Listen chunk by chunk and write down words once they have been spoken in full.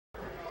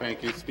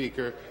Thank you,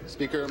 Speaker.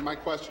 Speaker, my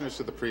question is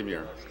to the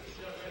Premier.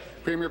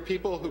 Premier,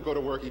 people who go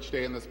to work each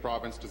day in this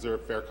province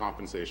deserve fair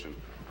compensation.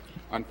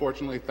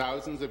 Unfortunately,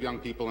 thousands of young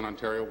people in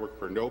Ontario work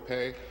for no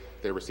pay,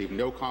 they receive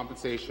no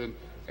compensation,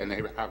 and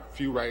they have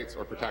few rights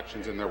or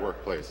protections in their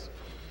workplace.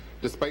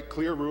 Despite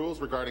clear rules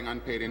regarding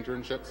unpaid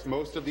internships,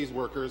 most of these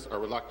workers are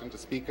reluctant to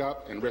speak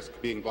up and risk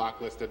being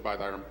blacklisted by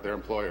their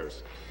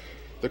employers.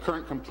 The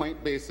current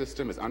complaint-based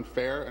system is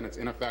unfair and it's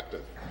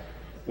ineffective.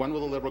 When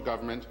will the Liberal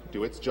government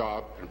do its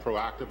job and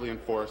proactively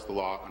enforce the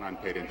law on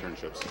unpaid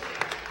internships?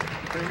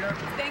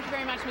 Thank you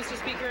very much, Mr.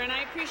 Speaker, and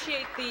I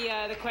appreciate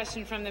the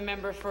question from the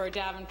member for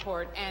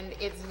Davenport. And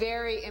it's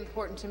very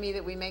important to me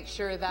that we make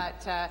sure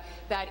that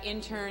that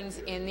interns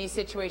in these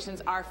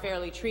situations are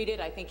fairly treated.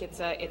 I think it's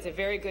a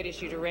very good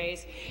issue to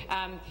raise.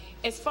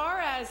 As far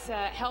as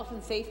health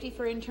and safety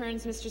for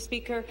interns, Mr.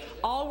 Speaker,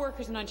 all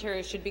workers in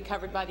Ontario should be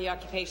covered by the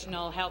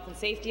Occupational Health and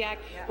Safety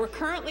Act. We're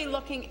currently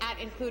looking at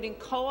including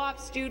co-op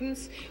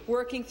students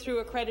working through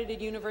accredited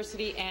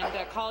university and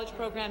college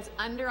programs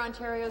under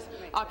Ontario's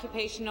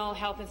Occupational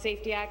Health and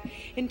Safety Act.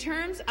 In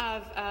terms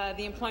of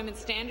the Employment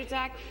Standards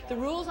Act, the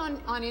rules on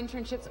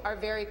internships are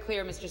very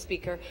clear, Mr.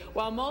 Speaker.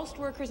 While most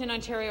workers in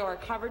Ontario are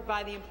covered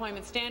by the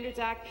Employment Standards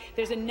Act,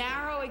 there's a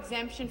narrow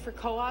exemption for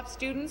co-op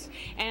students,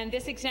 and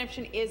this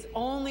exemption is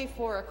only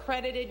for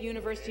accredited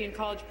university and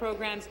college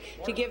programs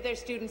to give their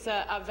students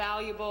a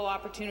valuable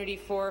opportunity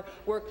for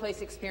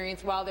workplace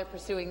experience while they're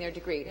pursuing their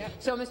degree.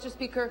 So, Mr.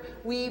 Speaker,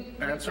 we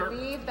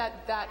believe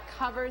that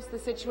covers the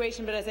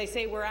situation, but as I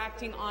say, we're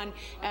acting on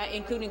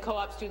including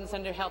co-op students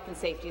under health and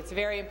safety. It's a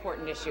very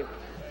important issue.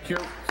 Thank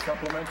you.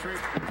 Supplementary.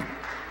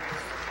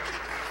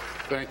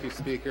 Thank you,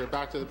 Speaker.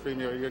 Back to the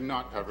Premier. You're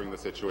not covering the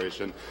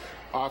situation.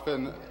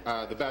 Often,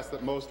 the best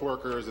that most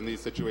workers in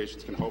these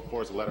situations can hope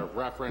for is a letter of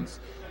reference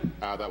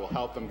that will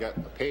help them get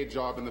a paid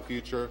job in the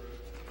future.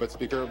 But,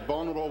 Speaker,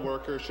 vulnerable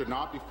workers should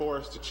not be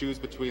forced to choose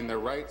between their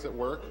rights at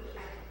work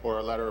or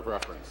a letter of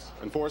reference.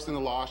 Enforcing the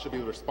law should be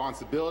the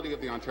responsibility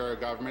of the Ontario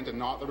government and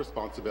not the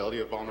responsibility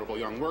of vulnerable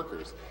young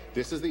workers.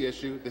 This is the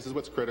issue, this is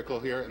what's critical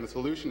here, and the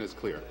solution is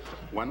clear.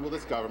 When will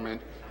this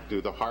government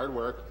do the hard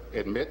work,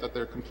 admit that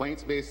their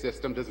complaints-based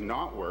system does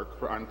not work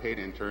for unpaid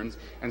interns,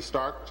 and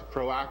start to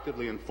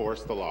proactively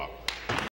enforce the law?